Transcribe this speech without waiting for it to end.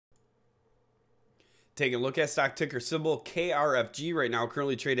Taking a look at stock ticker symbol KRFG right now,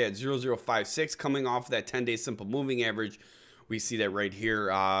 currently traded at 0056, coming off that 10-day simple moving average. We see that right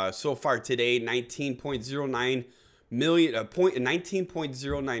here. So far today, 19.09 million,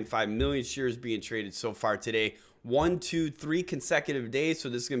 19.095 million shares being traded so far today. 1, 2, 3 consecutive days. So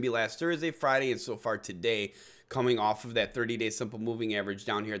this is going to be last Thursday, Friday, and so far today, coming off of that 30-day simple moving average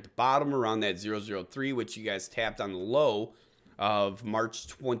down here at the bottom around that 003, which you guys tapped on the low of March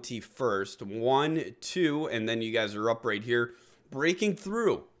 21st. 1, 2, and then you guys are up right here, breaking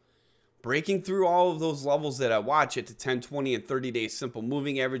through all of those levels that I watch at the 10, 20, and 30-day simple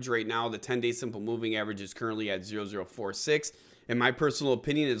moving average right now. The 10-day simple moving average is currently at 0046. In my personal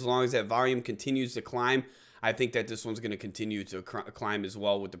opinion, as long as that volume continues to climb, I think that this one's going to continue to climb as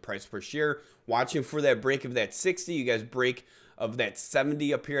well with the price per share. Watching for that break of that 60. You guys break of that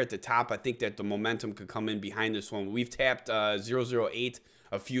 70 up here at the top. I think that the momentum could come in behind this one. We've tapped 008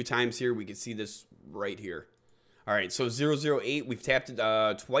 a few times here. We can see this right here. All right, so 008, we've tapped it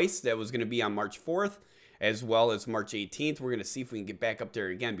twice. That was going to be on March 4th as well as March 18th. We're going to see if we can get back up there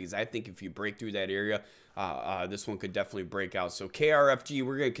again, because I think if you break through that area, this one could definitely break out. So KRFG,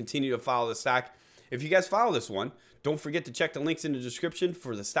 we're going to continue to follow the stock. If you guys follow this one, don't forget to check the links in the description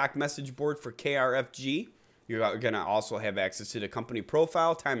for the stock message board for KRFG. You're going to also have access to the company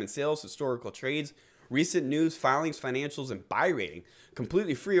profile, time and sales, historical trades, recent news, filings, financials, and buy rating.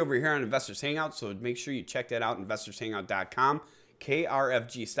 Completely free over here on Investors Hangout, so make sure you check that out, investorshangout.com.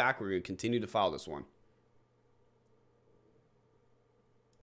 KRFG stock. We're going to continue to follow this one.